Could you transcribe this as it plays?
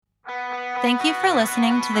Thank you for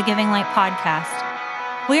listening to the Giving Light podcast.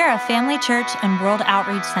 We are a family church and world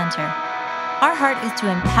outreach center. Our heart is to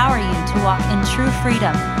empower you to walk in true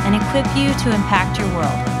freedom and equip you to impact your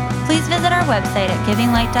world. Please visit our website at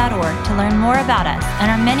givinglight.org to learn more about us and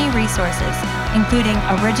our many resources, including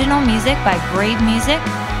original music by Brave Music,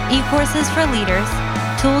 e-courses for leaders,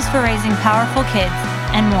 tools for raising powerful kids,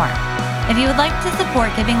 and more. If you would like to support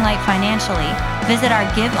Giving Light financially, visit our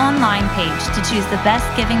Give Online page to choose the best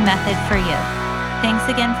giving method for you. Thanks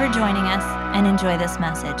again for joining us, and enjoy this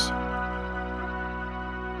message.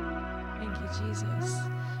 Thank you, Jesus.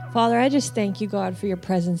 Father, I just thank you, God, for your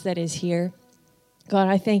presence that is here. God,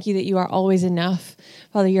 I thank you that you are always enough.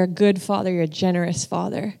 Father, you're a good Father. You're a generous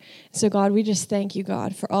Father. So, God, we just thank you,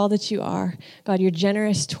 God, for all that you are. God, you're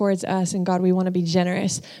generous towards us, and God, we want to be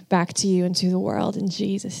generous back to you and to the world. In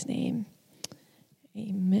Jesus' name,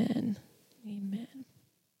 amen. Amen.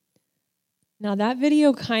 Now, that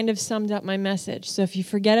video kind of summed up my message. So if you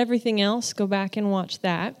forget everything else, go back and watch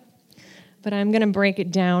that. But I'm going to break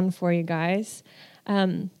it down for you guys.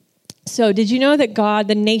 So did you know that God,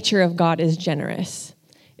 the nature of God is generous?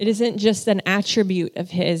 It isn't just an attribute of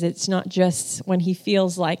his. It's not just when he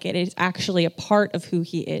feels like it. It's actually a part of who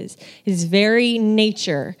he is. His very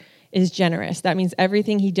nature is generous. That means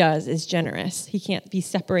everything he does is generous. He can't be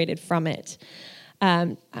separated from it.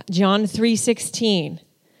 John 3:16,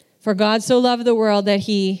 for God so loved the world that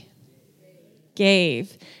he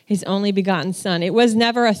gave his only begotten son. It was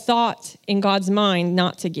never a thought in God's mind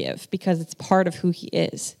not to give because it's part of who he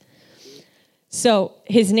is. So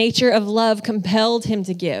his nature of love compelled him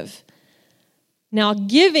to give. Now,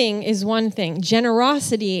 giving is one thing.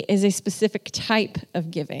 Generosity is a specific type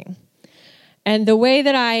of giving. And the way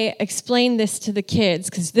that I explain this to the kids,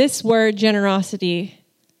 because this word generosity,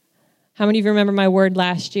 how many of you remember my word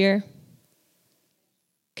last year?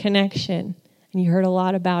 Connection. And you heard a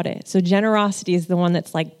lot about it. So generosity is the one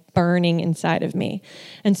that's like burning inside of me.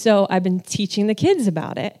 And so I've been teaching the kids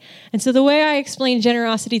about it. And so the way I explain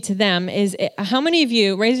generosity to them is, how many of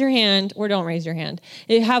you, raise your hand, or don't raise your hand,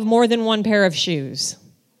 you have more than one pair of shoes?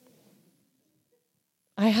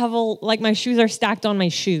 I have, my shoes are stacked on my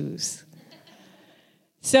shoes.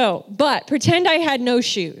 So, but pretend I had no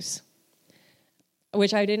shoes,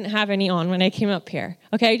 which I didn't have any on when I came up here.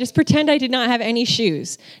 Okay, just pretend I did not have any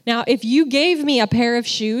shoes. Now, if you gave me a pair of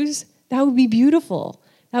shoes, that would be beautiful.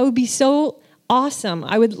 That would be so awesome.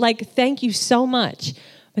 I would thank you so much.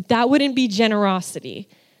 But that wouldn't be generosity.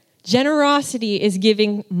 Generosity is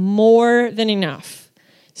giving more than enough.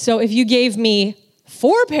 So if you gave me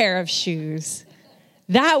 4 pair of shoes,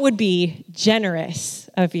 that would be generous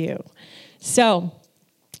of you. So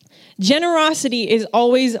generosity is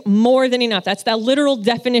always more than enough. That's the literal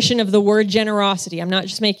definition of the word generosity. I'm not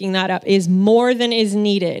just making that up. Is more than is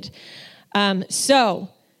needed. So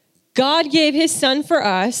God gave his son for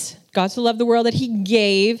us. God so loved the world that he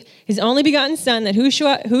gave his only begotten son, that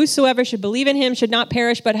whosoever should believe in him should not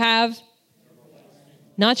perish but have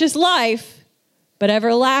not just life, but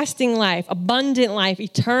everlasting life, abundant life,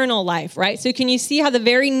 eternal life, right? So can you see how the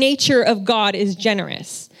very nature of God is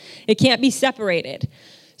generous? It can't be separated.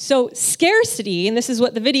 So scarcity, and this is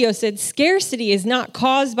what the video said, scarcity is not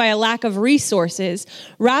caused by a lack of resources.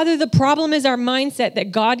 Rather, the problem is our mindset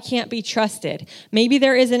that God can't be trusted. Maybe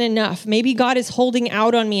there isn't enough. Maybe God is holding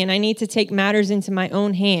out on me and I need to take matters into my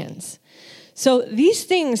own hands. So these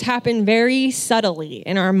things happen very subtly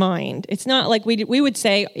in our mind. It's not like we would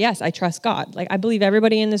say, yes, I trust God. Like I believe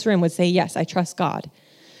everybody in this room would say, yes, I trust God.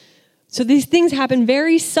 So these things happen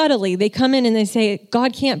very subtly. They come in and they say,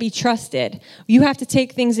 God can't be trusted. You have to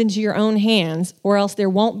take things into your own hands or else there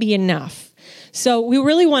won't be enough. So we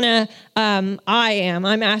really want to, I'm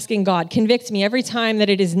asking God, convict me every time that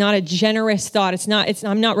it is not a generous thought.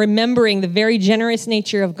 I'm not remembering the very generous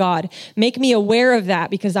nature of God. Make me aware of that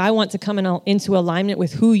because I want to come into alignment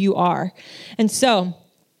with who you are. And so,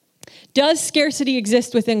 does scarcity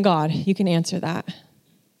exist within God? You can answer that.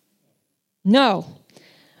 No.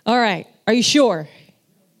 All right. Are you sure?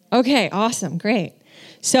 Okay. Awesome. Great.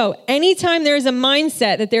 So anytime there is a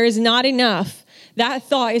mindset that there is not enough, that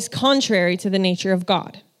thought is contrary to the nature of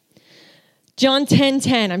God. John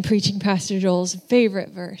 10:10. I'm preaching Pastor Joel's favorite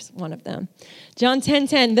verse, one of them. John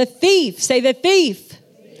 10:10. The thief, say the thief,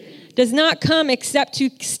 does not come except to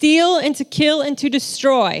steal and to kill and to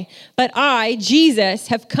destroy. But I, Jesus,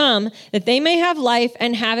 have come that they may have life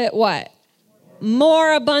and have it what?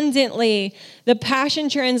 More abundantly. The Passion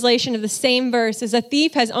Translation of the same verse is, a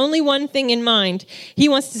thief has only one thing in mind. He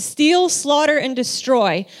wants to steal, slaughter, and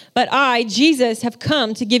destroy. But I, Jesus, have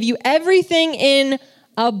come to give you everything in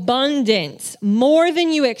abundance, more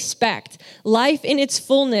than you expect, life in its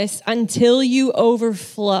fullness until you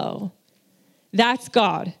overflow. That's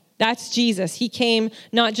God. That's Jesus. He came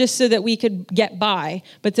not just so that we could get by,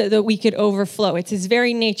 but so that we could overflow. It's his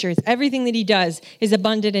very nature. It's everything that he does is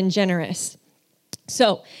abundant and generous.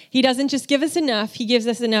 So he doesn't just give us enough, he gives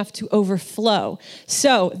us enough to overflow.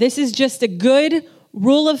 So this is just a good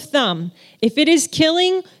rule of thumb. If it is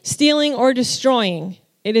killing, stealing, or destroying,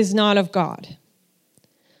 it is not of God.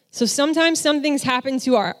 So sometimes something's happened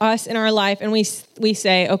to us in our life and we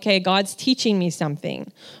say, okay, God's teaching me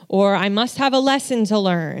something, or I must have a lesson to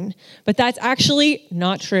learn. But that's actually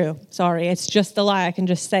not true. Sorry, it's just a lie. I can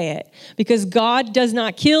just say it. Because God does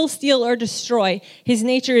not kill, steal, or destroy. His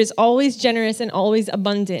nature is always generous and always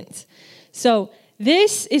abundant. So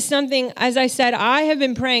this is something, as I said, I have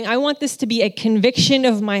been praying. I want this to be a conviction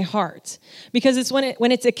of my heart. Because it's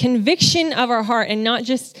when it's a conviction of our heart and not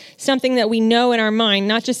just something that we know in our mind,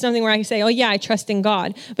 not just something where I say, oh yeah, I trust in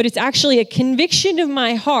God, but it's actually a conviction of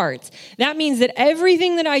my heart. That means that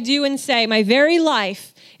everything that I do and say, my very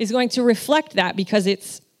life is going to reflect that because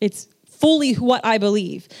it's fully what I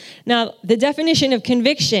believe. Now, the definition of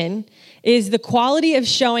conviction is the quality of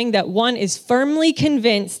showing that one is firmly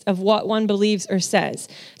convinced of what one believes or says.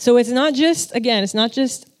 So it's not just, again, it's not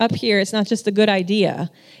just up here, it's not just a good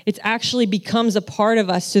idea. It actually becomes a part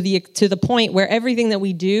of us to the point where everything that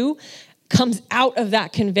we do comes out of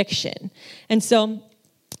that conviction. And so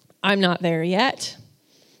I'm not there yet.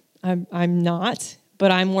 I'm not,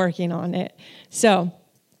 but I'm working on it. So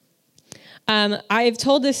I've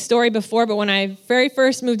told this story before, but when I very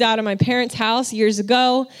first moved out of my parents' house years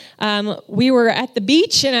ago, we were at the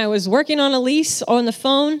beach and I was working on a lease on the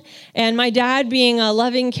phone. And my dad, being a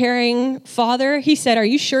loving, caring father, he said, "Are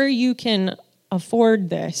you sure you can afford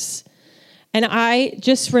this?" And I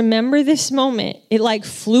just remember this moment. It like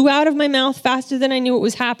flew out of my mouth faster than I knew it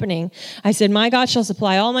was happening. I said, "My God shall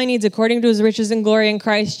supply all my needs according to his riches and glory in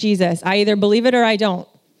Christ Jesus. I either believe it or I don't."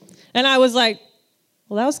 And I was like,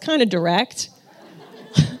 well, that was kind of direct.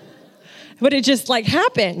 But it just like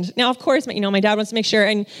happened. Now, of course, my dad wants to make sure,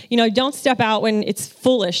 and don't step out when it's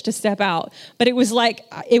foolish to step out. But it was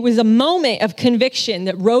a moment of conviction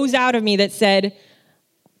that rose out of me that said,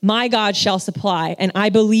 my God shall supply. And I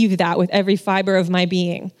believe that with every fiber of my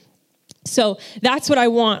being. So that's what I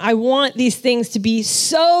want. I want these things to be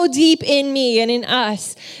so deep in me and in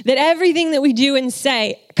us that everything that we do and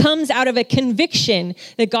say comes out of a conviction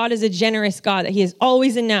that God is a generous God, that he is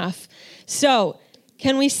always enough. So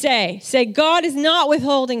can we say, God is not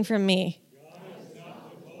withholding from me.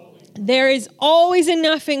 There is always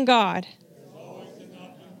enough in God.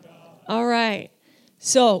 All right.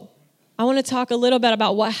 So I want to talk a little bit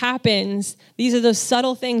about what happens. These are those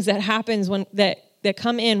subtle things that happens that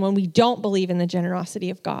come in when we don't believe in the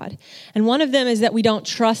generosity of God. And one of them is that we don't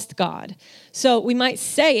trust God. So we might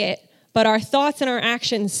say it, but our thoughts and our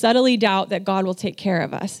actions subtly doubt that God will take care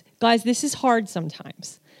of us. Guys, this is hard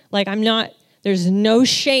sometimes. There's no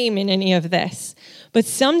shame in any of this. But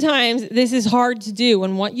sometimes this is hard to do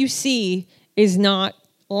when what you see is not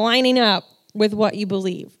lining up with what you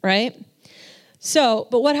believe, right? So,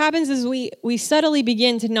 but what happens is we subtly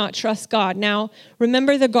begin to not trust God. Now,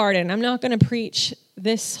 remember the garden. I'm not going to preach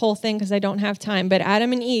this whole thing because I don't have time, but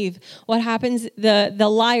Adam and Eve, what happens? The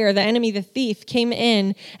liar, the enemy, the thief came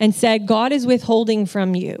in and said, God is withholding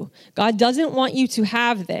from you. God doesn't want you to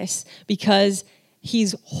have this because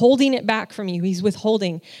he's holding it back from you. He's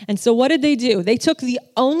withholding. And so what did they do? They took the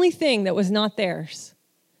only thing that was not theirs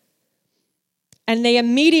and they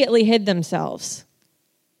immediately hid themselves.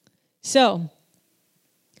 So,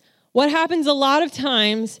 what happens a lot of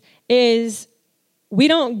times is we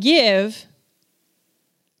don't give,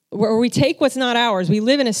 or we take what's not ours. We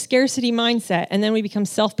live in a scarcity mindset, and then we become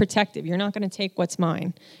self-protective. You're not going to take what's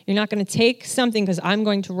mine. You're not going to take something because I'm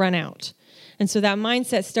going to run out. And so that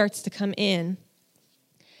mindset starts to come in.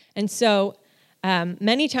 And so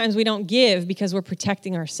many times we don't give because we're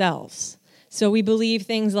protecting ourselves. So we believe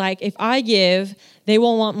things like, if I give, they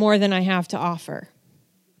will want more than I have to offer.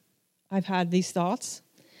 I've had these thoughts.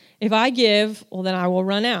 If I give, well, then I will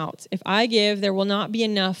run out. If I give, there will not be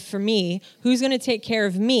enough for me. Who's going to take care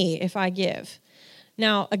of me if I give?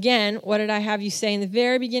 Now, again, what did I have you say in the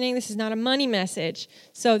very beginning? This is not a money message.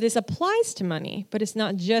 So this applies to money, but it's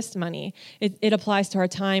not just money. It applies to our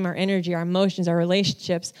time, our energy, our emotions, our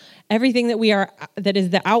relationships, everything that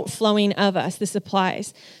is the outflowing of us. This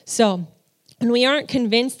applies. So when we aren't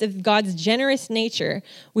convinced of God's generous nature,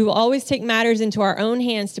 we will always take matters into our own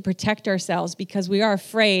hands to protect ourselves because we are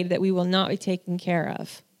afraid that we will not be taken care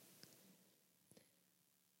of.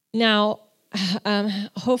 Now,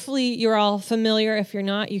 hopefully you're all familiar. If you're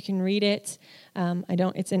not, you can read it.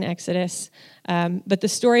 It's in Exodus. But the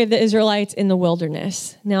story of the Israelites in the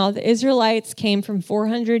wilderness. Now, the Israelites came from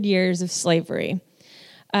 400 years of slavery.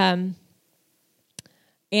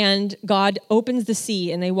 And God opens the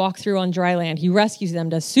sea and they walk through on dry land. He rescues them,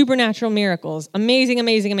 does supernatural miracles. Amazing,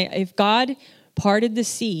 amazing, amazing. If God parted the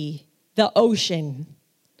sea, the ocean,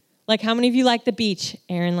 like how many of you like the beach?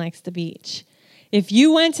 Aaron likes the beach. If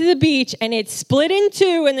you went to the beach and it split in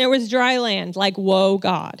two and there was dry land, like, whoa,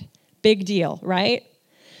 God. Big deal, right?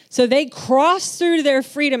 So they crossed through to their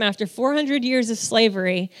freedom after 400 years of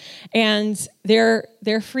slavery, and they're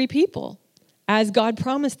free people, as God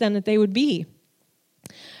promised them that they would be.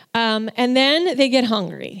 And then they get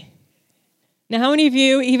hungry. Now, how many of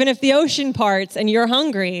you, even if the ocean parts and you're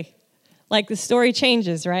hungry, like the story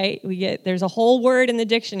changes, right? There's a whole word in the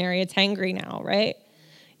dictionary. It's hangry now, right?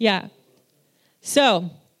 Yeah. So,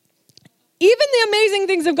 even the amazing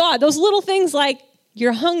things of God, those little things like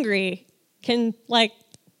you're hungry can like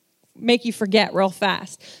make you forget real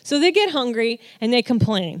fast. So they get hungry and they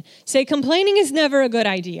complain. Say, complaining is never a good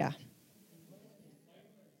idea.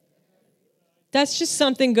 That's just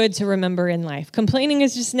something good to remember in life. Complaining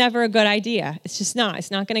is just never a good idea. It's just not. It's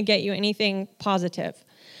not going to get you anything positive.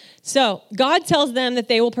 So God tells them that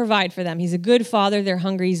they will provide for them. He's a good father. They're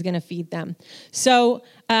hungry. He's going to feed them. So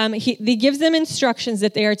he gives them instructions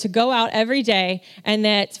that they are to go out every day and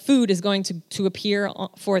that food is going to appear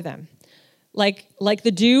for them. Like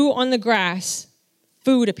the dew on the grass,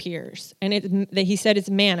 food appears. And he said it's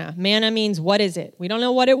manna. Manna means, what is it? We don't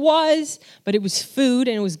know what it was, but it was food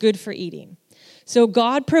and it was good for eating. So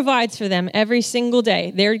God provides for them every single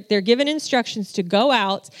day. They're given instructions to go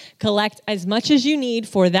out, collect as much as you need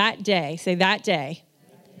for that day. Say that day.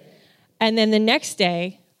 And then the next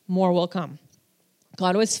day, more will come.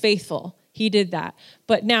 God was faithful. He did that.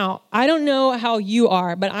 But now, I don't know how you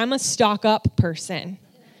are, but I'm a stock up person.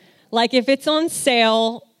 Like if it's on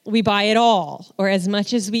sale, we buy it all or as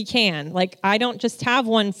much as we can. Like I don't just have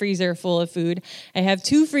one freezer full of food. I have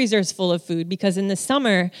 2 freezers full of food because in the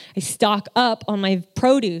summer I stock up on my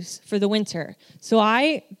produce for the winter. So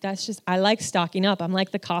I like stocking up. I'm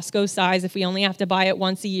like the Costco size. If we only have to buy it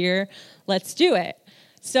once a year, let's do it.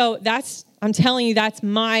 So I'm telling you, that's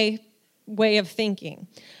my way of thinking.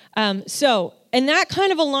 And that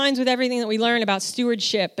kind of aligns with everything that we learn about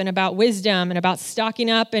stewardship and about wisdom and about stocking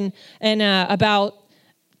up and about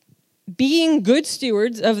being good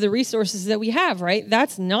stewards of the resources that we have, right?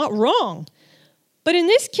 That's not wrong. But in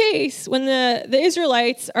this case, when the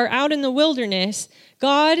Israelites are out in the wilderness,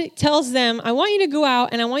 God tells them, I want you to go out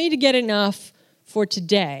and I want you to get enough for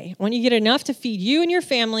today. I want you to get enough to feed you and your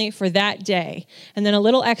family for that day, and then a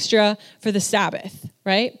little extra for the Sabbath,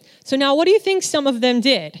 right? So now what do you think some of them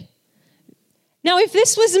did? Now, if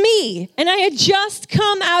this was me and I had just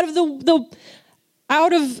come out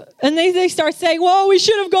of and they start saying, well, we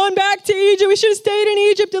should have gone back to Egypt. We should have stayed in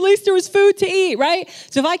Egypt. At least there was food to eat, right?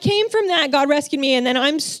 So if I came from that, God rescued me, and then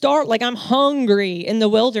I'm hungry in the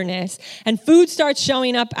wilderness, and food starts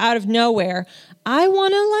showing up out of nowhere, I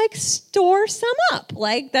want to store some up.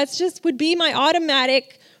 That's just would be my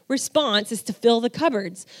automatic response, is to fill the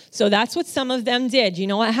cupboards. So that's what some of them did. You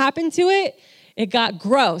know what happened to it? It got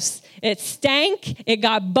gross. It stank. It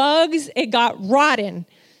got bugs. It got rotten.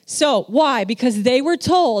 So why? Because they were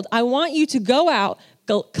told, I want you to go out,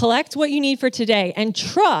 collect what you need for today, and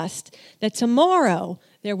trust that tomorrow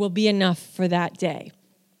there will be enough for that day.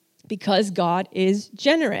 Because God is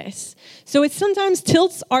generous. So it sometimes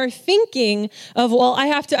tilts our thinking of, well, I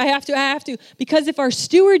have to. Because if our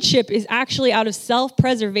stewardship is actually out of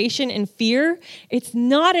self-preservation and fear, it's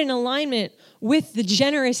not in alignment with the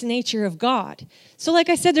generous nature of God. So like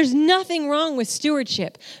I said, there's nothing wrong with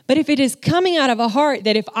stewardship. But if it is coming out of a heart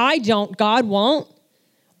that if I don't, God won't,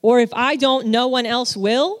 or if I don't, no one else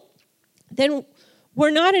will, then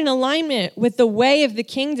we're not in alignment with the way of the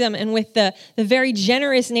kingdom and with the very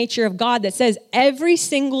generous nature of God that says, every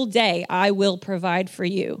single day I will provide for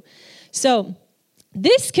you. So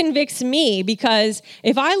this convicts me because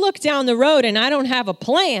if I look down the road and I don't have a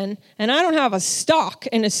plan and I don't have a stock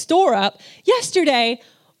and a store up, yesterday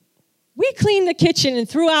we cleaned the kitchen and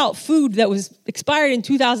threw out food that was expired in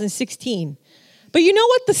 2016. But you know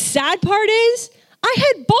what the sad part is? I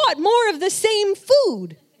had bought more of the same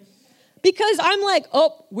food. Because I'm like,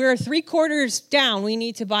 oh, we're 3/4 down. We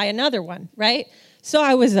need to buy another one, right? So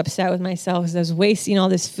I was upset with myself because I was wasting all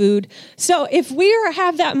this food. So if we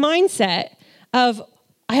have that mindset of,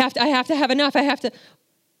 I have to have enough,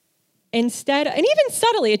 instead, and even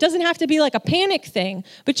subtly, it doesn't have to be like a panic thing,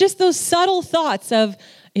 but just those subtle thoughts of,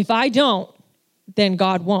 if I don't, then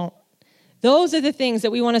God won't. Those are the things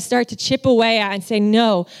that we want to start to chip away at and say,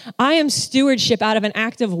 no, I am stewardship out of an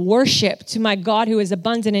act of worship to my God who is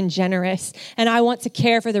abundant and generous, and I want to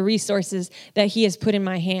care for the resources that he has put in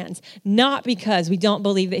my hands, not because we don't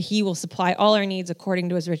believe that he will supply all our needs according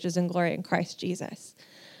to his riches and glory in Christ Jesus.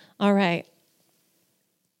 All right.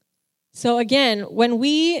 So again, when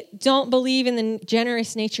we don't believe in the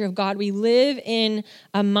generous nature of God, we live in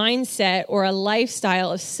a mindset or a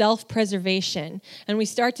lifestyle of self-preservation. And we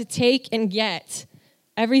start to take and get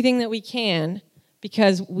everything that we can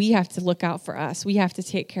because we have to look out for us. We have to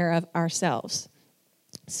take care of ourselves.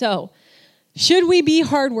 So, should we be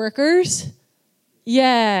hard workers?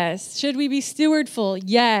 Yes. Should we be stewardful?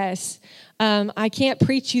 Yes. I can't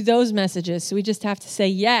preach you those messages, so we just have to say,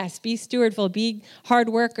 yes, be stewardful, be hard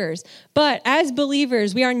workers. But as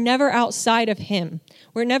believers, we are never outside of him.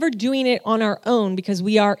 We're never doing it on our own because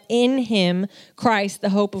we are in him, Christ, the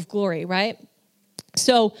hope of glory, right?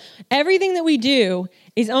 So everything that we do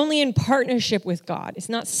is only in partnership with God. It's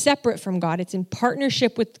not separate from God. It's in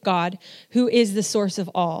partnership with God, who is the source of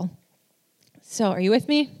all. So are you with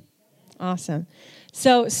me? Awesome.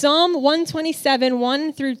 So Psalm 127,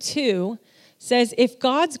 1 through 2 says, if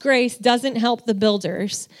God's grace doesn't help the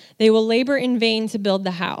builders, they will labor in vain to build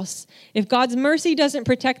the house. If God's mercy doesn't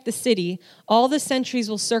protect the city, all the sentries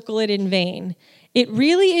will circle it in vain. It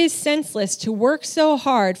really is senseless to work so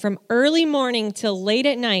hard from early morning till late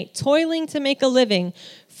at night, toiling to make a living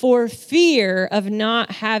for fear of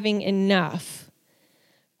not having enough.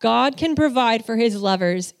 God can provide for his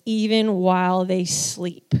lovers even while they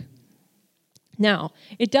sleep. Now,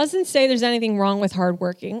 it doesn't say there's anything wrong with hard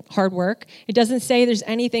work. It doesn't say there's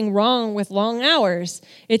anything wrong with long hours.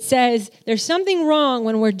 It says there's something wrong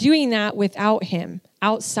when we're doing that without him,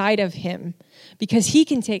 outside of him, because he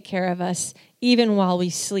can take care of us even while we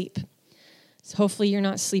sleep. So hopefully you're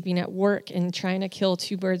not sleeping at work and trying to kill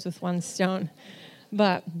two birds with one stone.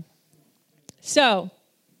 So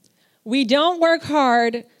we don't work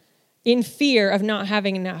hard in fear of not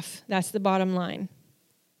having enough. That's the bottom line.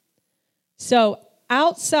 So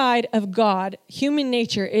outside of God, human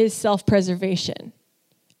nature is self-preservation.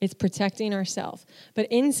 It's protecting ourselves. But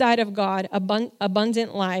inside of God,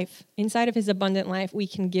 abundant life, inside of his abundant life, we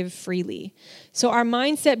can give freely. So our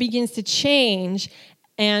mindset begins to change,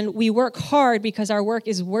 and we work hard because our work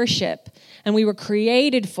is worship, and we were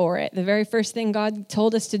created for it. The very first thing God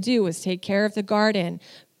told us to do was take care of the garden,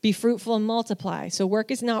 be fruitful and multiply. So work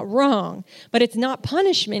is not wrong, but it's not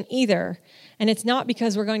punishment either. And it's not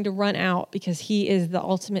because we're going to run out, because he is the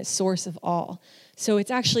ultimate source of all. So it's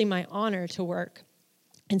actually my honor to work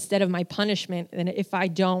instead of my punishment. And if I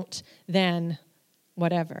don't, then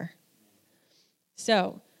whatever.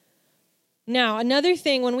 So now, another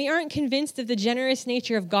thing, when we aren't convinced of the generous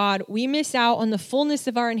nature of God, we miss out on the fullness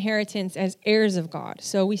of our inheritance as heirs of God.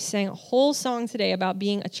 So we sang a whole song today about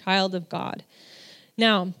being a child of God.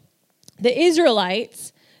 Now, the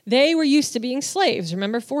Israelites, they were used to being slaves.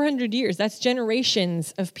 Remember, 400 years, that's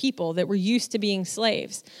generations of people that were used to being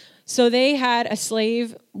slaves. So they had a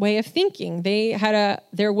slave way of thinking. They had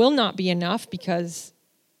there will not be enough because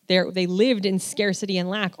they lived in scarcity and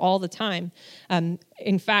lack all the time.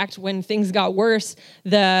 In fact, when things got worse,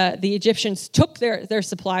 the Egyptians took their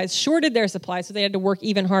supplies, shorted their supplies, so they had to work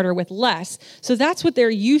even harder with less. So that's what they're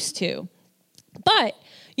used to. But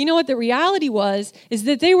you know what the reality was, is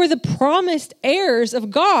that they were the promised heirs of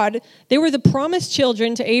God. They were the promised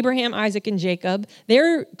children to Abraham, Isaac, and Jacob.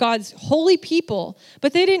 They're God's holy people,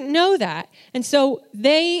 but they didn't know that. And so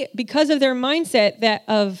they, because of their mindset,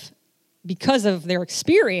 because of their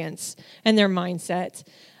experience and their mindset,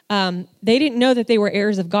 they didn't know that they were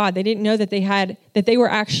heirs of God. They didn't know that they were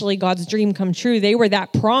actually God's dream come true. They were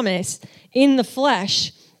that promise in the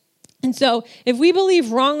flesh. And so if we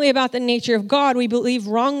believe wrongly about the nature of God, we believe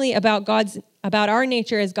wrongly about our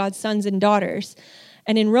nature as God's sons and daughters.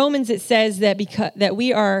 And in Romans it says that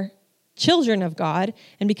we are children of God,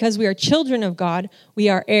 and because we are children of God, we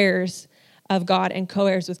are heirs of God and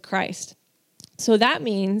co-heirs with Christ. So that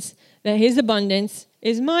means that his abundance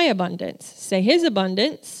is my abundance. Say, his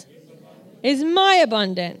abundance is my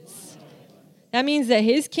abundance. That means that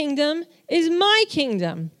his kingdom is my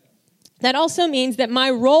kingdom. That also means that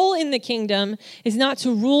my role in the kingdom is not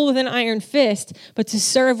to rule with an iron fist, but to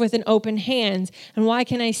serve with an open hand. And why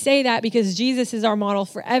can I say that? Because Jesus is our model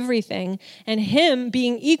for everything. And him,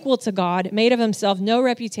 being equal to God, made of himself no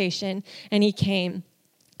reputation, and he came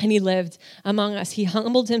and he lived among us. He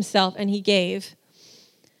humbled himself and he gave.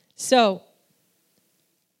 So,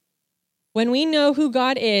 when we know who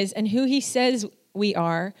God is and who he says we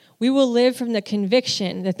are, we will live from the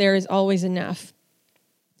conviction that there is always enough.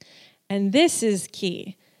 And this is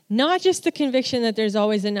key. not just the conviction that there's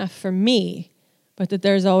always enough for me, but that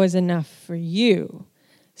there's always enough for you.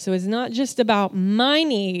 So it's not just about my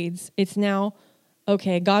needs. It's now,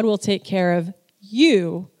 okay, God will take care of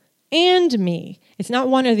you and me. It's not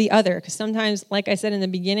one or the other, because sometimes, like I said in the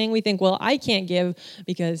beginning, we think, well, I can't give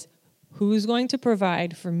because who's going to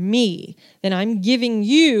provide for me? Then I'm giving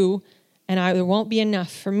you, and there won't be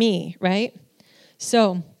enough for me, right?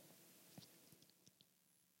 So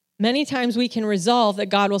many times we can resolve that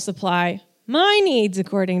God will supply my needs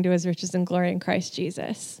according to his riches and glory in Christ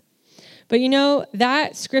Jesus. But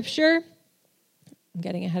that scripture, I'm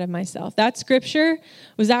getting ahead of myself. That scripture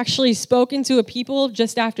was actually spoken to a people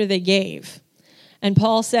just after they gave. And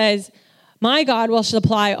Paul says, my God will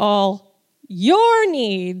supply all your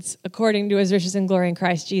needs according to his riches and glory in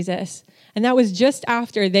Christ Jesus. And that was just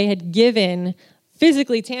after they had given,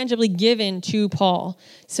 physically, tangibly given to Paul.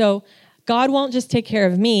 So God won't just take care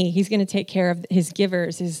of me. He's going to take care of his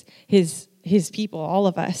givers, his people, all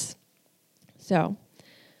of us. So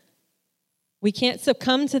we can't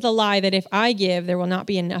succumb to the lie that if I give, there will not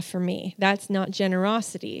be enough for me. That's not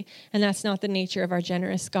generosity, and that's not the nature of our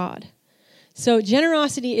generous God. So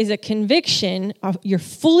generosity is a conviction. You're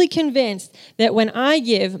fully convinced that when I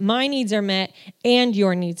give, my needs are met and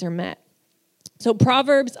your needs are met. So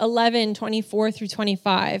Proverbs 11:24 through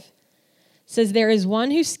 25 says, there is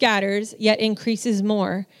one who scatters, yet increases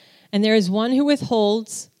more, and there is one who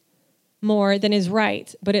withholds more than is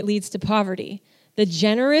right, but it leads to poverty. The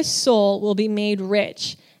generous soul will be made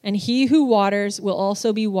rich, and he who waters will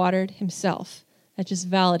also be watered himself. That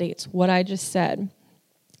just validates what I just said.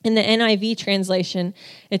 In the NIV translation,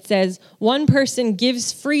 it says, one person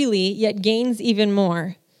gives freely, yet gains even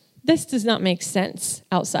more. This does not make sense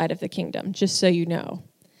outside of the kingdom, just so you know.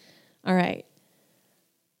 All right.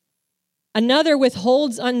 Another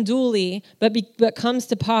withholds unduly, but comes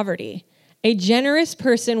to poverty. A generous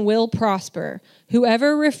person will prosper.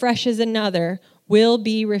 Whoever refreshes another will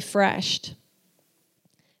be refreshed.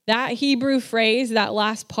 That Hebrew phrase, that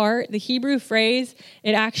last part, the Hebrew phrase,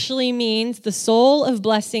 it actually means the soul of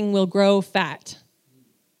blessing will grow fat.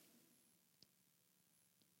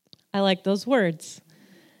 I like those words.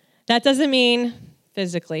 That doesn't mean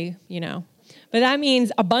physically, but that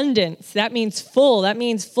means abundance. That means full. That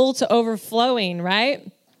means full to overflowing,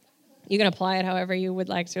 right? You can apply it however you would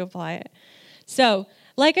like to apply it. So,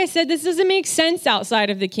 like I said, this doesn't make sense outside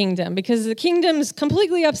of the kingdom because the kingdom's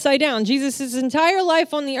completely upside down. Jesus' entire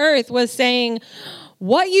life on the earth was saying,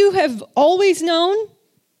 what you have always known,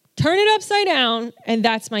 turn it upside down, and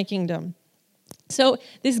that's my kingdom. So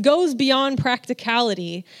this goes beyond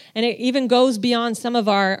practicality, and it even goes beyond some of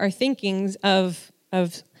our thinkings of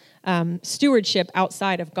stewardship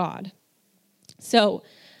outside of God. So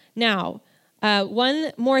now,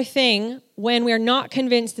 one more thing, when we're not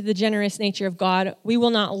convinced of the generous nature of God, we will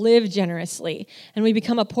not live generously, and we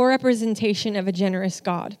become a poor representation of a generous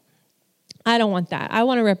God. I don't want that. I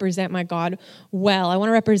want to represent my God well. I want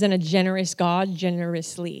to represent a generous God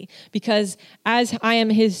generously, because as I am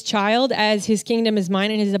his child, as his kingdom is mine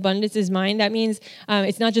and his abundance is mine, that means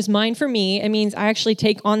it's not just mine for me. It means I actually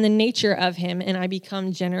take on the nature of him, and I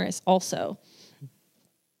become generous also.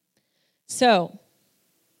 So,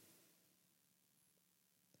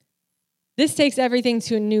 this takes everything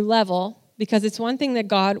to a new level, because it's one thing that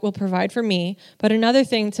God will provide for me, but another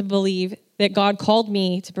thing to believe that God called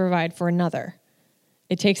me to provide for another.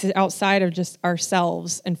 It takes it outside of just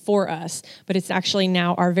ourselves and for us, but it's actually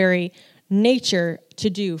now our very nature to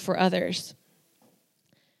do for others.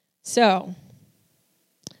 So,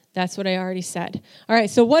 that's what I already said. All right,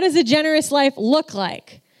 so what does a generous life look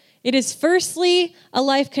like? It is firstly a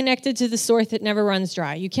life connected to the source that never runs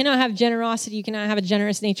dry. You cannot have generosity, you cannot have a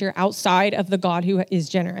generous nature outside of the God who is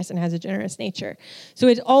generous and has a generous nature. So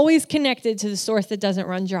it's always connected to the source that doesn't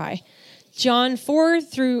run dry. John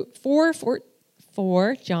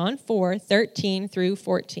 4:13 through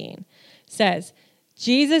 14 says,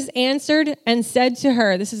 Jesus answered and said to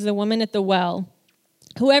her, this is the woman at the well,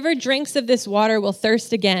 whoever drinks of this water will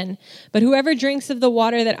thirst again, but whoever drinks of the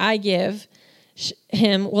water that I give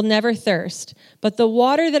him will never thirst, but the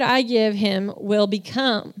water that I give him will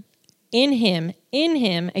become in him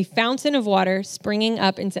a fountain of water springing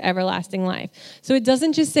up into everlasting life. So it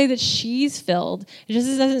doesn't just say that she's filled. It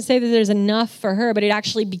just doesn't say that there's enough for her, but it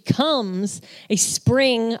actually becomes a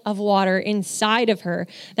spring of water inside of her.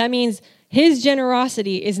 That means his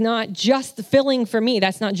generosity is not just the filling for me.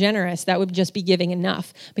 That's not generous. That would just be giving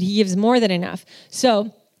enough, but he gives more than enough.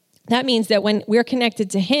 So that means that when we're connected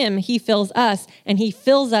to him, he fills us, and he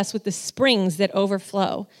fills us with the springs that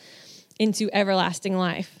overflow into everlasting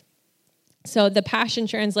life. So the Passion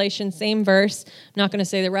Translation, same verse. I'm not going to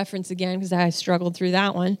say the reference again because I struggled through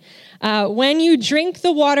that one. When you drink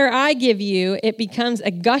the water I give you, it becomes a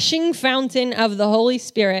gushing fountain of the Holy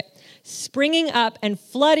Spirit, springing up and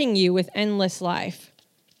flooding you with endless life.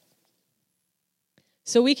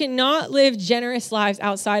 So we cannot live generous lives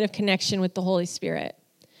outside of connection with the Holy Spirit.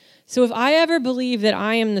 So if I ever believe that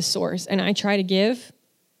I am the source and I try to give,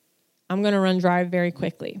 I'm going to run dry very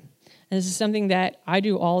quickly. And this is something that I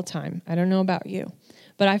do all the time. I don't know about you,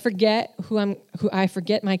 but I forget I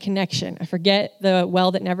forget my connection. I forget the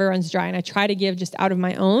well that never runs dry, and I try to give just out of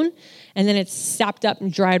my own, and then it's sapped up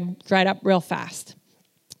and dried up real fast.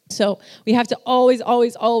 So we have to always,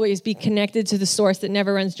 always, always be connected to the source that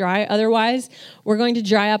never runs dry. Otherwise, we're going to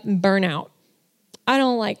dry up and burn out. I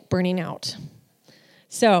don't like burning out.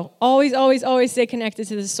 So always, always, always stay connected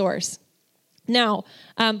to the source. Now,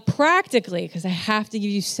 practically, because I have to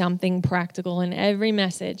give you something practical in every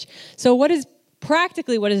message. So what does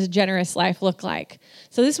a generous life look like?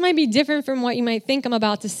 So this might be different from what you might think I'm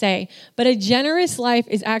about to say, but a generous life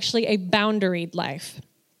is actually a boundaried life.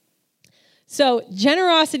 So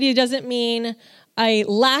generosity doesn't mean a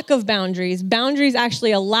lack of boundaries. Boundaries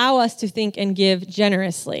actually allow us to think and give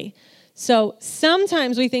generously. So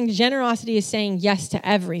sometimes we think generosity is saying yes to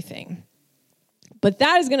everything. But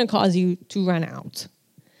that is going to cause you to run out.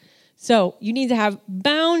 So you need to have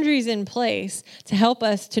boundaries in place to help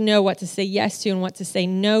us to know what to say yes to and what to say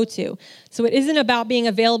no to. So it isn't about being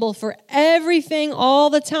available for everything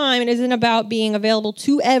all the time. It isn't about being available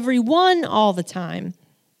to everyone all the time.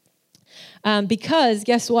 Because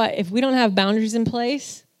guess what? If we don't have boundaries in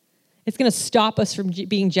place, it's going to stop us from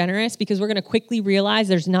being generous because we're going to quickly realize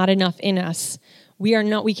there's not enough in us.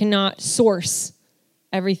 We cannot source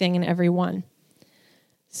everything and everyone.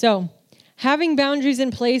 So, having boundaries in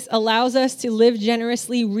place allows us to live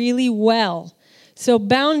generously really well. So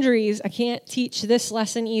boundaries, I can't teach this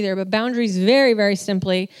lesson either, but boundaries very, very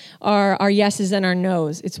simply are our yeses and our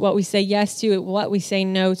nos. It's what we say yes to, what we say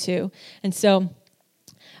no to. And so,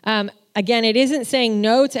 again, it isn't saying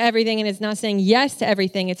no to everything and it's not saying yes to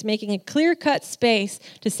everything. It's making a clear-cut space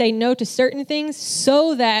to say no to certain things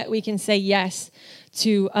so that we can say yes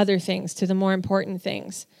to other things, to the more important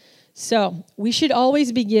things. So we should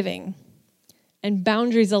always be giving, and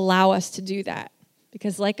boundaries allow us to do that.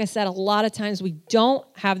 Because like I said, a lot of times we don't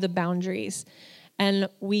have the boundaries, and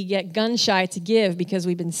we get gun-shy to give because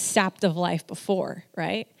we've been sapped of life before,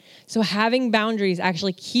 right? So having boundaries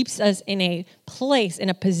actually keeps us in a place, in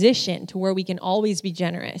a position to where we can always be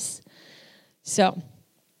generous. So,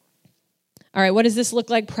 all right, what does this look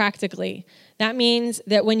like practically? That means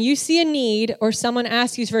that when you see a need or someone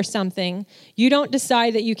asks you for something, you don't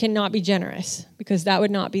decide that you cannot be generous because that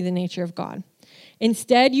would not be the nature of God.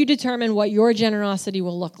 Instead, you determine what your generosity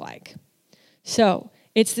will look like. So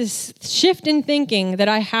it's this shift in thinking that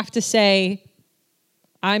I have to say,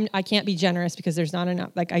 I can't be generous because there's not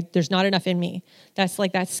enough. There's not enough in me. That's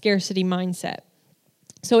like that scarcity mindset.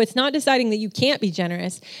 So it's not deciding that you can't be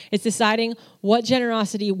generous. It's deciding what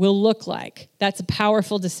generosity will look like. That's a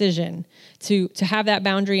powerful decision to have that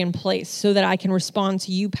boundary in place so that I can respond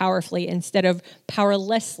to you powerfully instead of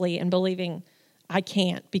powerlessly and believing I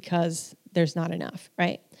can't because there's not enough,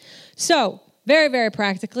 right? So very, very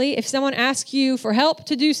practically, if someone asks you for help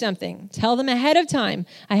to do something, tell them ahead of time,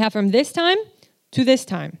 I have from this time to this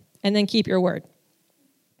time, and then keep your word.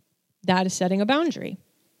 That is setting a boundary.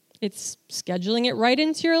 It's scheduling it right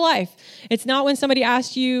into your life. It's not when somebody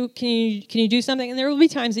asks you, can you do something? And there will be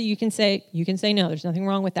times that you can say no, there's nothing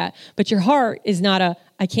wrong with that. But your heart is not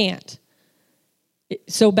I can't.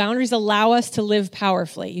 So boundaries allow us to live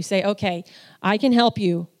powerfully. You say, okay, I can help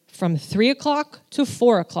you from 3 o'clock to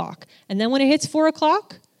 4 o'clock. And then when it hits 4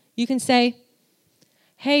 o'clock, you can say,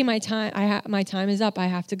 hey, my time is up. I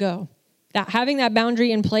have to go. Having that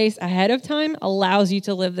boundary in place ahead of time allows you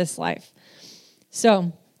to live this life.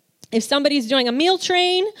 So if somebody's doing a meal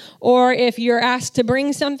train, or if you're asked to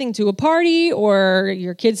bring something to a party or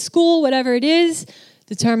your kid's school, whatever it is,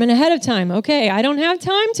 determine ahead of time. Okay, I don't have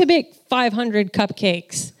time to bake 500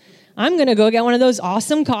 cupcakes. I'm going to go get one of those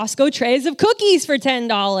awesome Costco trays of cookies for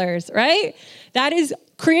 $10, right? That is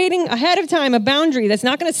creating ahead of time a boundary that's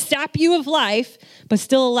not going to sap you of life, but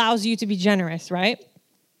still allows you to be generous, right?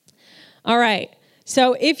 All right,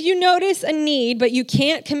 so if you notice a need, but you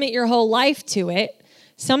can't commit your whole life to it,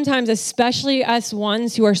 sometimes, especially us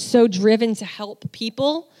ones who are so driven to help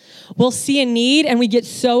people, we'll see a need and we get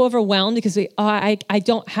so overwhelmed because I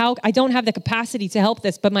don't have the capacity to help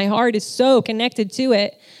this, but my heart is so connected to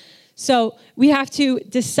it. So we have to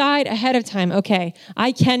decide ahead of time, okay,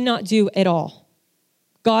 I cannot do it all.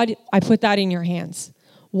 God, I put that in your hands.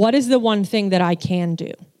 What is the one thing that I can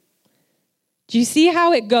do? Do you see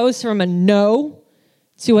how it goes from a no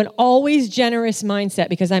to an always generous mindset?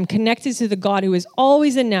 Because I'm connected to the God who is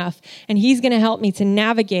always enough, and he's going to help me to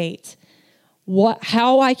navigate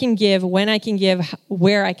how I can give, when I can give,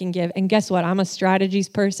 where I can give. And guess what? I'm a strategies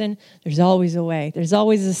person. There's always a way. There's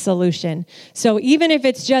always a solution. So even if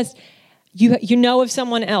it's just you know if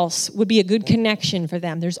someone else would be a good connection for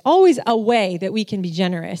them, there's always a way that we can be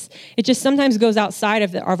generous. It just sometimes goes outside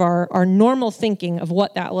of our normal thinking of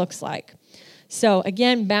what that looks like. So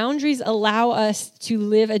again, boundaries allow us to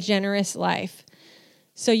live a generous life.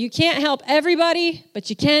 So you can't help everybody, but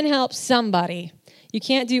you can help somebody. You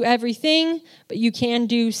can't do everything, but you can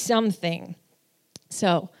do something.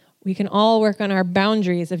 So we can all work on our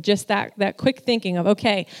boundaries of just that quick thinking of,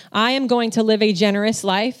 okay, I am going to live a generous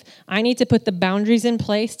life. I need to put the boundaries in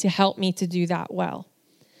place to help me to do that well.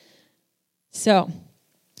 So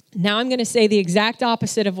now I'm going to say the exact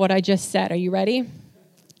opposite of what I just said. Are you ready?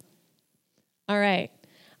 All right.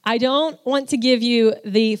 I don't want to give you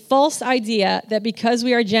the false idea that because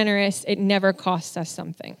we are generous, it never costs us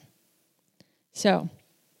something. So,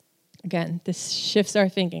 again, this shifts our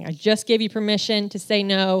thinking. I just gave you permission to say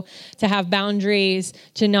no, to have boundaries,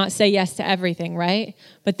 to not say yes to everything, right?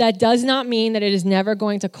 But that does not mean that it is never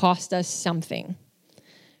going to cost us something.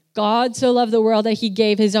 God so loved the world that he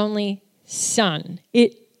gave his only son.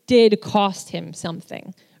 It did cost him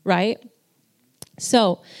something, right?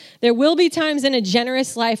 So there will be times in a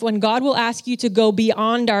generous life when God will ask you to go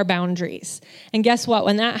beyond our boundaries. And guess what?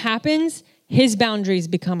 When that happens, his boundaries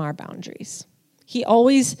become our boundaries. He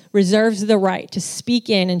always reserves the right to speak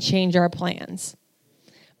in and change our plans.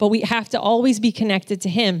 But we have to always be connected to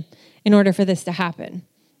him in order for this to happen.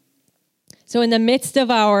 So in the midst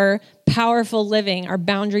of our powerful living, our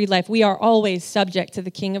boundary life, we are always subject to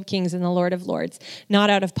the King of Kings and the Lord of Lords, not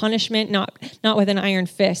out of punishment, not with an iron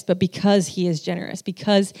fist, but because he is generous,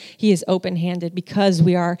 because he is open-handed, because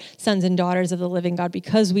we are sons and daughters of the living God,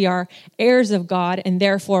 because we are heirs of God and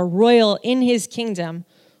therefore royal in his kingdom.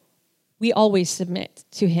 We always submit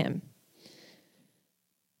to him.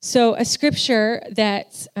 So a scripture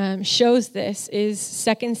that shows this is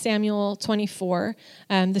 2 Samuel 24.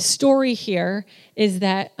 The story here is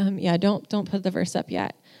that, don't put the verse up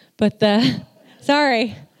yet. But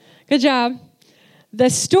sorry, good job. The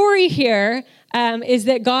story here is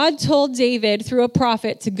that God told David through a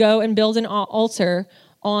prophet to go and build an altar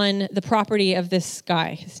on the property of this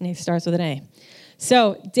guy. His name starts with an A.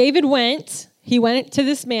 So David went to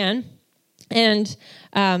this man, and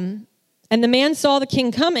the man saw the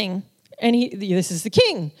king coming, and this is the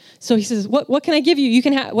king. So he says, what can I give you? You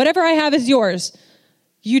can have, whatever I have is yours.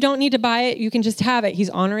 You don't need to buy it. You can just have it. He's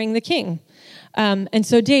honoring the king. And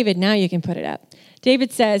so David, now you can put it up.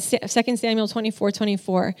 David says, 2 Samuel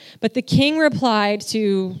 24, but the king replied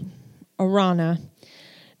to Araunah,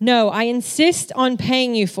 no, I insist on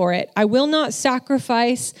paying you for it. I will not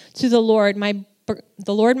sacrifice to the Lord my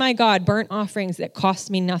God burnt offerings that cost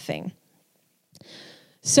me nothing.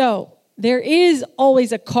 So there is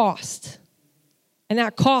always a cost, and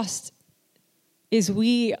that cost is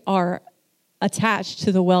we are attached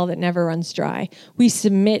to the well that never runs dry. We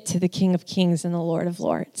submit to the King of Kings and the Lord of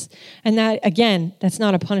Lords. And that, again, that's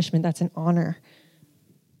not a punishment, that's an honor.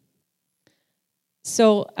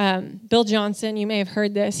 So Bill Johnson, you may have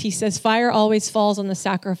heard this, he says, fire always falls on the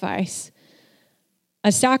sacrifice.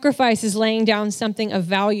 A sacrifice is laying down something of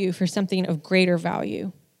value for something of greater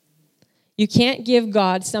value. You can't give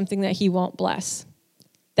God something that he won't bless.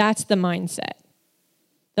 That's the mindset.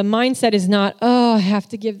 The mindset is not, I have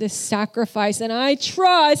to give this sacrifice, and I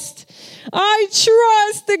trust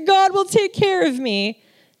that God will take care of me.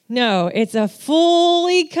 No, it's a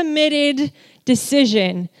fully committed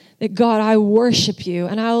decision that God, I worship you,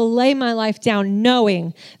 and I will lay my life down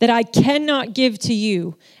knowing that I cannot give to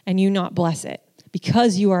you and you not bless it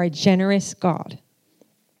because you are a generous God.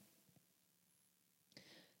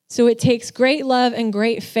 So it takes great love and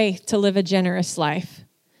great faith to live a generous life.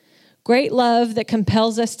 Great love that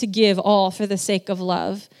compels us to give all for the sake of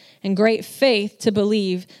love, and great faith to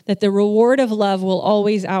believe that the reward of love will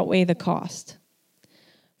always outweigh the cost.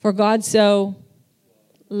 For God so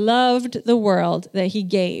loved the world that he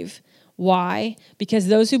gave. Why? Because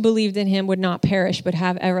those who believed in him would not perish but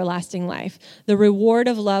have everlasting life. The reward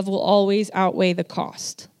of love will always outweigh the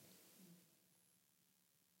cost.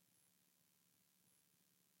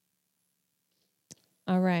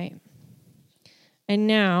 All right. And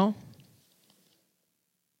now,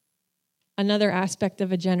 another aspect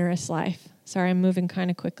of a generous life. Sorry, I'm moving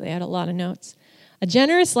kind of quickly. I had a lot of notes. A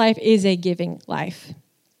generous life is a giving life.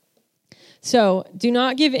 So do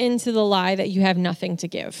not give in to the lie that you have nothing to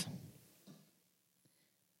give.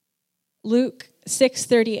 Luke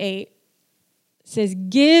 6:38 says,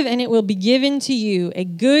 give and it will be given to you. A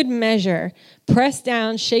good measure, pressed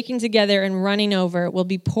down, shaking together, and running over, will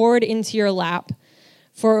be poured into your lap.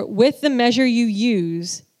 For with the measure you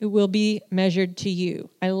use, it will be measured to you.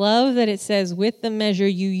 I love that it says, with the measure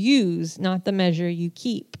you use, not the measure you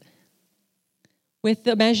keep. With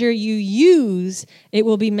the measure you use, it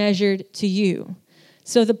will be measured to you.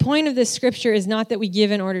 So the point of this scripture is not that we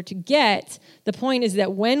give in order to get. The point is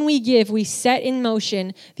that when we give, we set in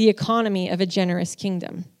motion the economy of a generous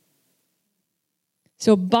kingdom.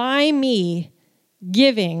 So by me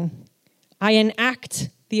giving, I enact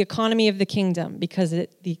the economy of the kingdom because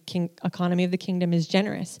the economy of the kingdom is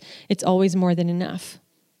generous. It's always more than enough.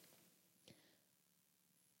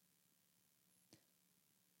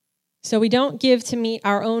 So we don't give to meet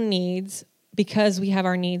our own needs because we have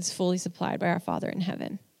our needs fully supplied by our Father in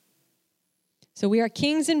heaven. So we are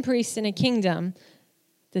kings and priests in a kingdom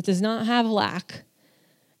that does not have lack.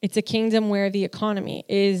 It's a kingdom where the economy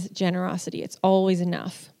is generosity. It's always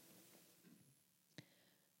enough.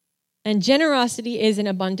 And generosity is an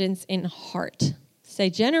abundance in heart. Say,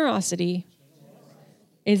 generosity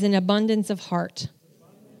is an abundance of heart.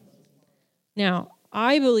 Now,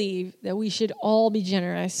 I believe that we should all be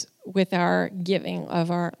generous with our giving,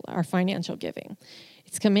 of our financial giving.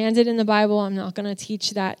 It's commanded in the Bible. I'm not going to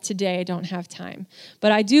teach that today. I don't have time.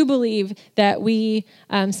 But I do believe that we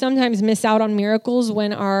sometimes miss out on miracles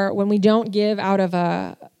when we don't give out of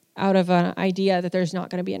an idea that there's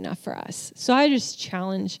not going to be enough for us. So I just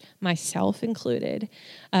challenge myself included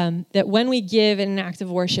that when we give in an act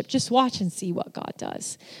of worship, just watch and see what God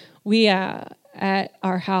does. We at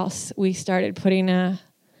our house, we started putting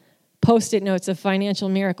Post-it notes of financial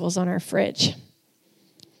miracles on our fridge,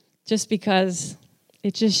 just because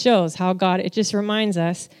it just shows how God, it just reminds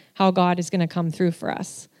us how God is going to come through for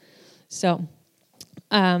us. So,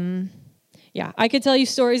 I could tell you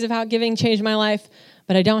stories of how giving changed my life,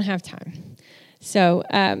 but I don't have time. So,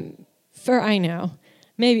 I know,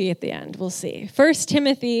 maybe at the end, we'll see. 1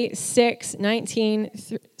 Timothy 6,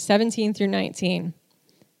 17 through 19.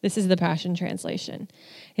 This is the Passion Translation.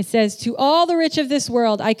 It says, to all the rich of this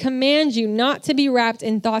world, I command you not to be wrapped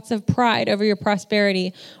in thoughts of pride over your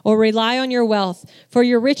prosperity or rely on your wealth, for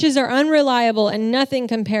your riches are unreliable and nothing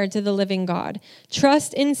compared to the living God.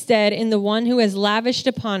 Trust instead in the one who has lavished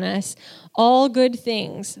upon us all good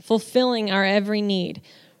things, fulfilling our every need.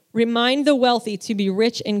 Remind the wealthy to be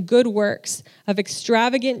rich in good works of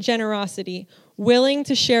extravagant generosity, willing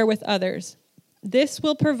to share with others. This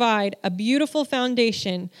will provide a beautiful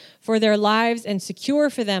foundation for their lives and secure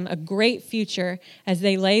for them a great future as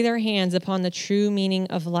they lay their hands upon the true meaning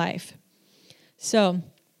of life. So,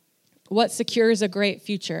 what secures a great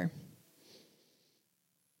future?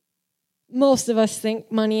 Most of us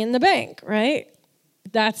think money in the bank, right?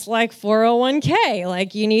 That's like 401k.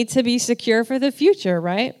 Like, you need to be secure for the future,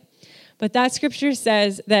 right? But that scripture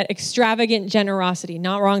says that extravagant generosity,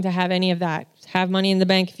 not wrong to have any of that. Have money in the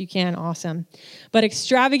bank if you can, awesome. But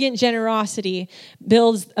extravagant generosity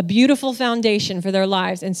builds a beautiful foundation for their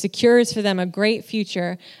lives and secures for them a great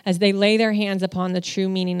future as they lay their hands upon the true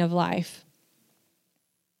meaning of life.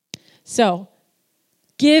 So,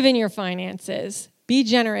 give in your finances. Be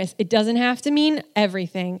generous. It doesn't have to mean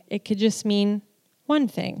everything. It could just mean one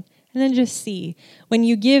thing. And then just see. When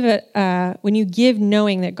you give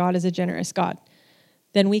knowing that God is a generous God,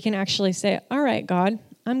 then we can actually say, all right, God,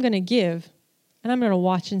 I'm going to give. And I'm going to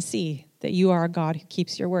watch and see that you are a God who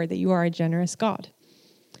keeps your word, that you are a generous God.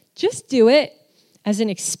 Just do it as an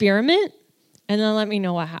experiment, and then let me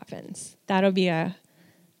know what happens. That'll be a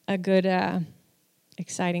good,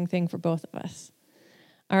 exciting thing for both of us.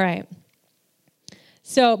 All right.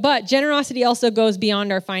 So, but generosity also goes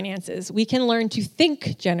beyond our finances. We can learn to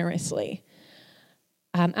think generously.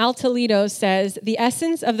 Al Toledo says, the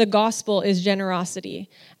essence of the gospel is generosity.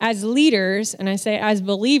 As leaders, and I say as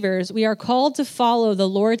believers, we are called to follow the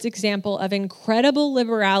Lord's example of incredible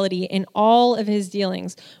liberality in all of his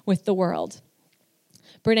dealings with the world.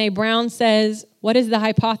 Brene Brown says, what is the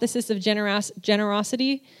hypothesis of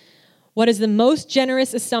generosity? What is the most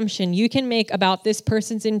generous assumption you can make about this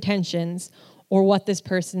person's intentions or what this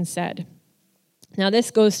person said? Now,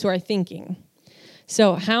 this goes to our thinking.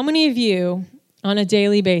 So how many of you, on a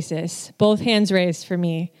daily basis, both hands raised for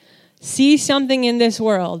me, see something in this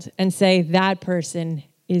world and say, that person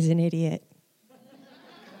is an idiot?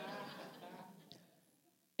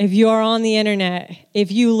 If you're on the internet,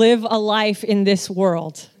 if you live a life in this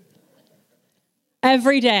world,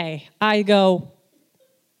 every day I go,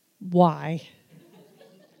 why?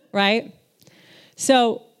 Right?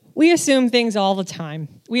 So we assume things all the time.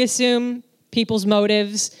 We assume people's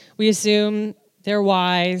motives. We assume they're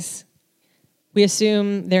wise. We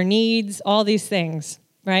assume their needs, all these things,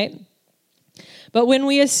 right? But when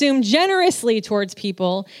we assume generously towards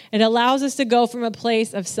people, it allows us to go from a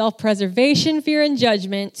place of self-preservation, fear, and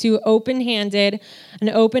judgment to open-handed, an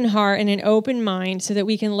open heart, and an open mind so that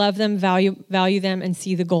we can love them, value them, and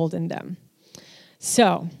see the gold in them.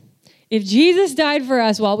 So, if Jesus died for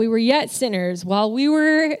us while we were yet sinners, while we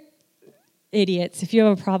were idiots, if you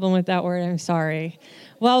have a problem with that word, I'm sorry.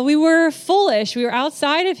 While we were foolish, we were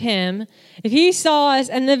outside of him, if he saw us,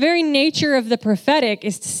 and the very nature of the prophetic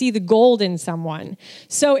is to see the gold in someone.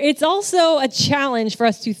 So it's also a challenge for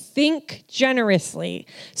us to think generously.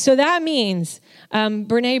 So that means,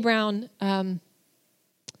 Brene Brown,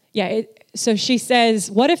 so she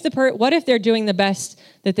says, what if they're doing the best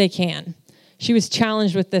that they can? She was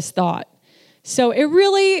challenged with this thought. So it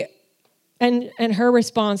really, and her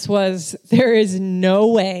response was, there is no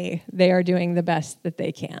way they are doing the best that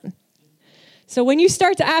they can. So when you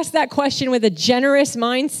start to ask that question with a generous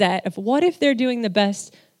mindset of what if they're doing the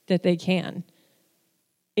best that they can,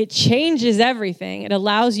 it changes everything. It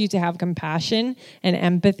allows you to have compassion and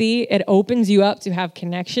empathy. It opens you up to have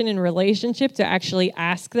connection and relationship, to actually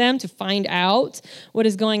ask them, to find out what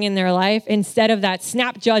is going in their life, instead of that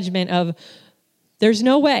snap judgment of, there's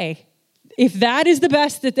no way. If that is the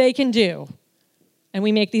best that they can do, and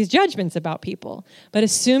we make these judgments about people. But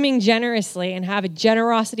assuming generously and have a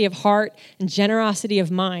generosity of heart and generosity of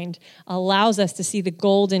mind allows us to see the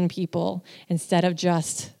gold in people instead of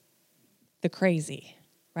just the crazy,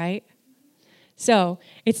 right? So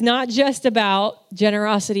it's not just about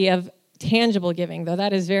generosity of tangible giving, though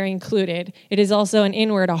that is very included. It is also an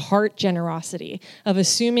inward, a heart generosity of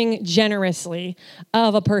assuming generously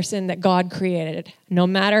of a person that God created, no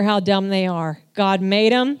matter how dumb they are. God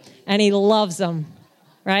made them and he loves them.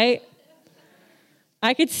 Right?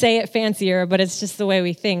 I could say it fancier, but it's just the way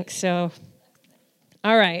we think. So,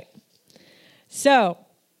 all right. So,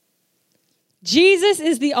 Jesus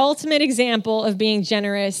is the ultimate example of being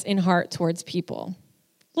generous in heart towards people.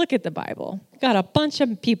 Look at the Bible. Got a bunch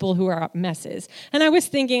of people who are messes. And I was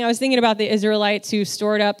thinking about the Israelites who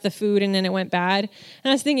stored up the food and then it went bad.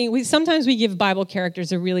 And I was thinking, sometimes we give Bible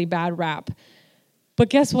characters a really bad rap. But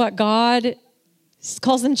guess what? God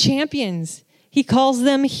calls them champions. He calls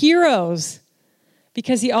them heroes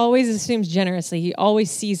because he always assumes generously. He always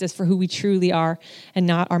sees us for who we truly are and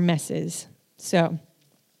not our messes. So,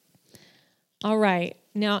 all right.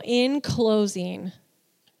 Now, in closing,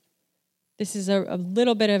 this is a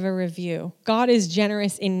little bit of a review. God is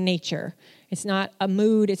generous in nature. It's not a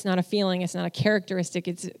mood. It's not a feeling. It's not a characteristic.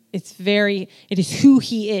 It is who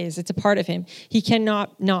he is. It's a part of him. He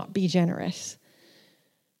cannot not be generous.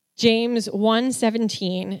 James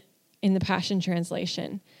 1:17 in the Passion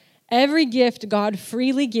Translation. Every gift God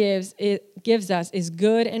freely gives us is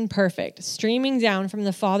good and perfect, streaming down from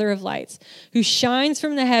the Father of lights, who shines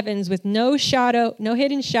from the heavens with no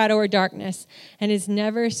hidden shadow or darkness, and is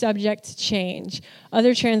never subject to change.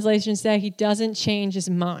 Other translations say he doesn't change his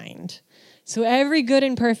mind. So every good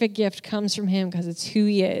and perfect gift comes from him because it's who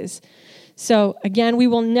he is. So again, we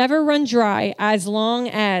will never run dry as long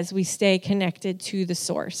as we stay connected to the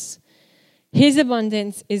source. His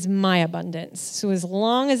abundance is my abundance. So as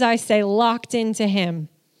long as I stay locked into him,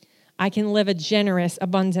 I can live a generous,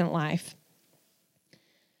 abundant life.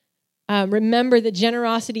 Remember that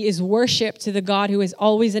generosity is worship to the God who is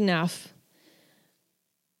always enough.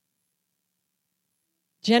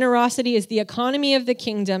 Generosity is the economy of the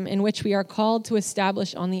kingdom in which we are called to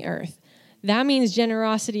establish on the earth. That means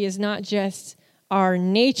generosity is not just our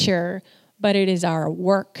nature, but it is our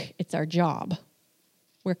work. It's our job.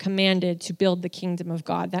 We're commanded to build the kingdom of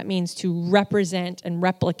God. That means to represent and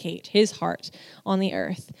replicate his heart on the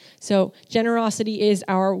earth. So generosity is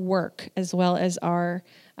our work as well as our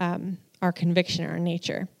conviction, our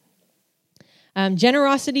nature.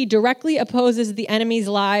 Generosity directly opposes the enemy's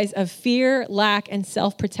lies of fear, lack, and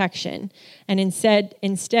self-protection, and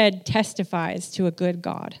instead testifies to a good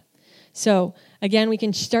God. So again, we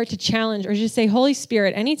can start to challenge or just say, Holy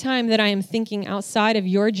Spirit, anytime that I am thinking outside of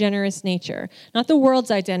your generous nature, not the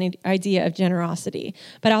world's idea of generosity,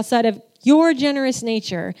 but outside of your generous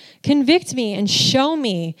nature, convict me and show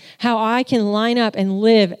me how I can line up and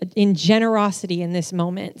live in generosity in this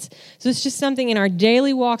moment. So it's just something in our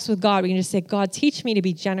daily walks with God. We can just say, God, teach me to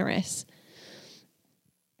be generous.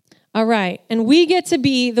 All right, and we get to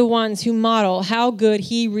be the ones who model how good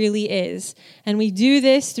he really is. And we do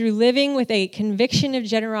this through living with a conviction of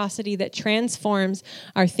generosity that transforms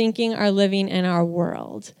our thinking, our living, and our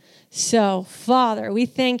world. So, Father, we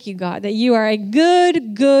thank you, God, that you are a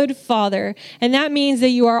good, good Father. And that means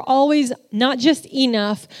that you are always not just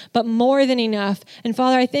enough, but more than enough. And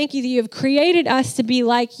Father, I thank you that you have created us to be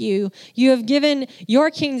like you. You have given your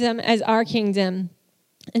kingdom as our kingdom.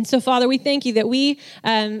 And so, Father, we thank you that we,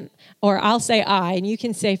 or I'll say I, and you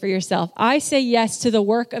can say for yourself, I say yes to the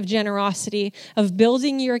work of generosity, of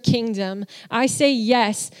building your kingdom. I say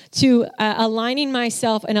yes to aligning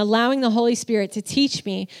myself and allowing the Holy Spirit to teach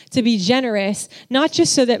me to be generous, not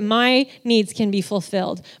just so that my needs can be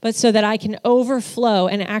fulfilled, but so that I can overflow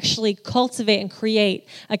and actually cultivate and create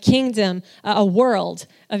a kingdom, a world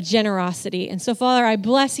of generosity. And so, Father, I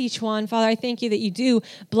bless each one. Father, I thank you that you do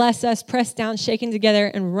bless us, pressed down, shaken together,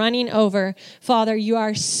 and running over. Father, you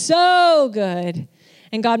are so good.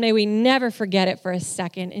 And God, may we never forget it for a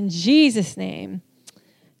second. In Jesus' name,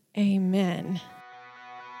 amen.